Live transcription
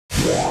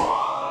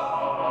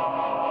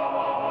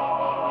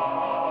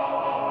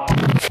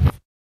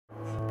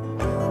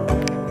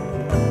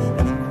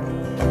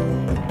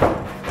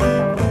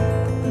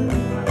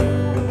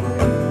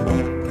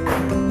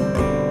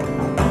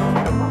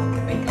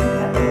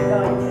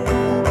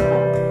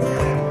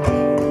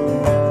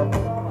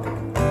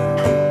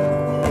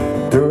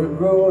Dirt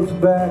roads,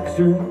 back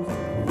streets,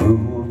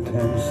 rural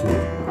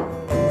Tennessee.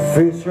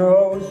 Fish are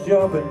always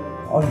jumping,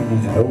 all you need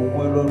is an old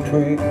willow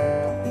tree.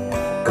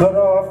 Cut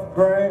off the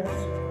branch,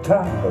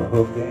 tie a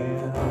hook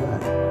and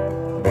line.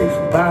 Makes a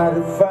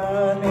mighty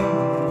fine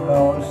evening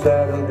on a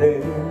Saturday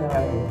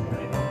night.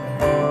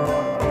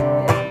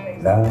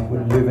 Now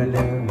we're living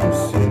in the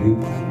city.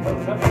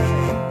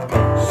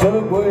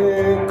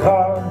 Subway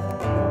cars,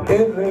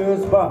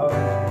 endless bars,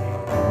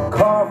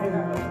 coffee,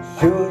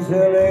 shoes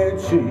hell ain't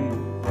cheap.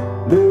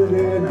 Living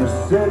in the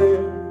city,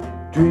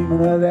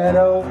 dreaming of that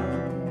old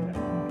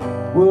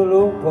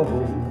willow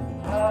pole.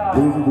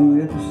 Living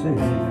in the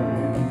city,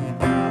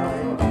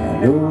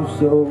 and oh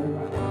so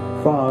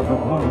far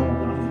from home.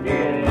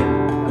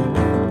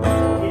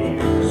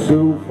 So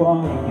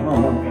far from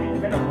home.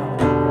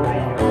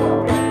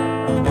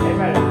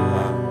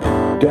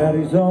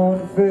 Daddy's on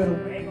the fiddle,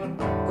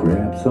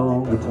 Gramps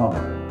on the guitar,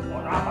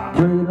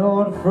 playing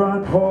on the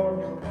front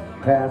porch,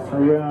 passing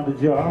around the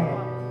jar.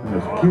 And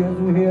as kids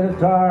we hear the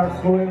tires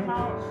swing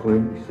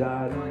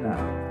side and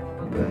out.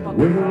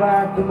 We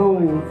like the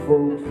old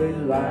folks, they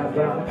lie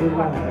about the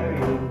life.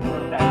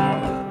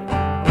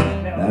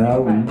 Now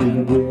we're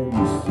living in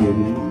the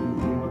city.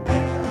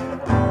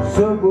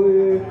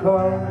 Subway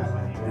cars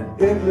and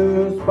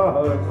endless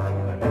bars,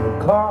 and the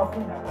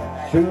coffee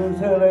sure as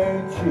hell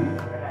ain't cheap.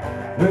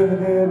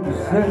 Living in the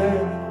city,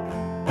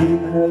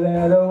 dreaming of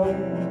that old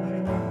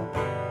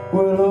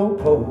willow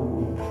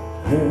pole.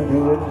 Living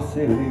in the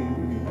city,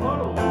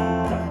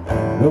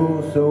 oh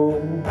so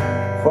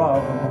far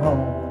from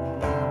home.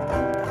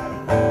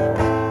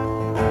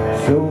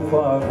 So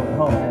far from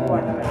home.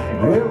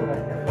 Yep.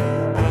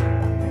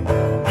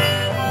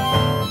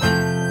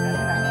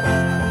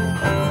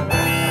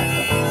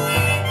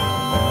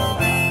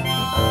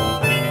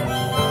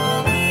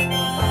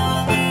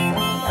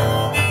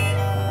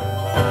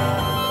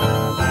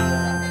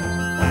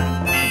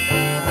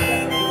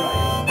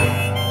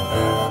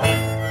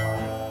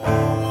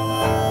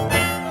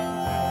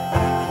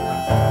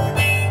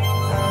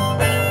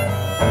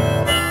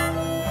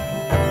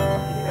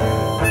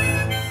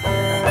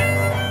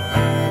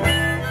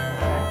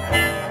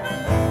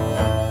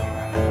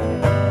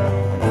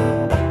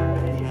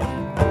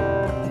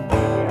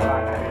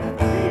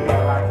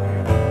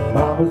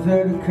 Mama's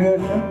in the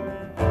kitchen,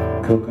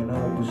 cooking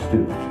up a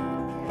stew.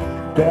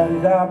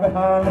 Daddy's out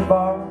behind the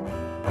bar,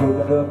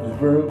 cooking up his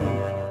brew.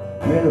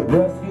 In a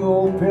rusty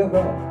old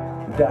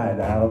pickup, died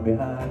out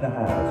behind the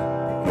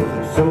house. Guess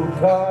he's so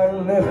tired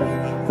of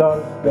living, thought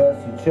it's best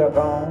to check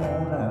on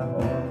out.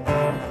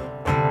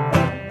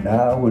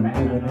 Now we're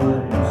living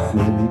in the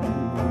city.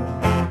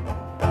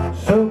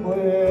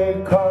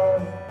 Subway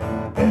cars,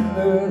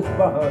 endless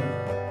bars,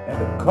 and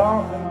the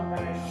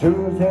coffee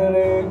sure as hell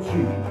ain't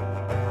cheap.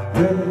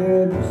 Living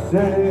in the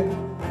city,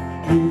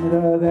 dreaming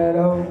of that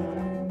old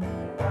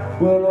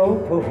willow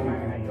pole.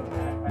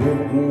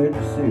 Living in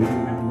the city,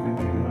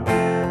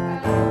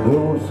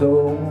 oh so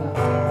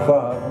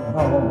far from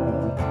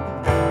home.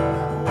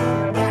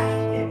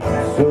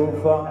 So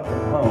far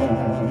from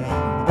home.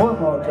 One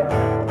more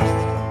time.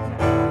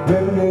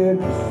 Living in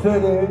the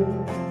city,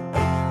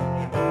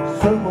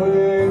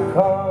 subway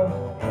cars,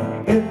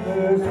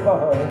 endless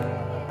bars,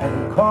 and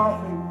the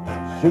coffee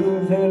sure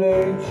as hell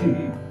ain't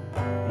cheap.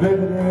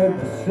 Living in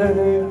the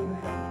city,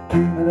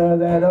 dreaming of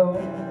that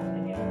old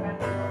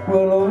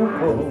willow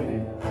pole.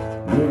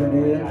 Living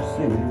in the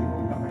city,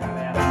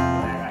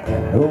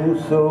 and oh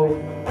so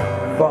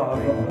far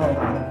from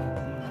home.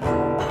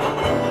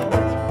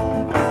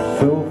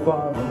 So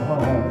far from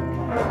home.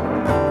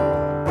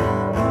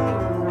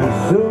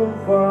 So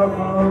far from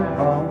home.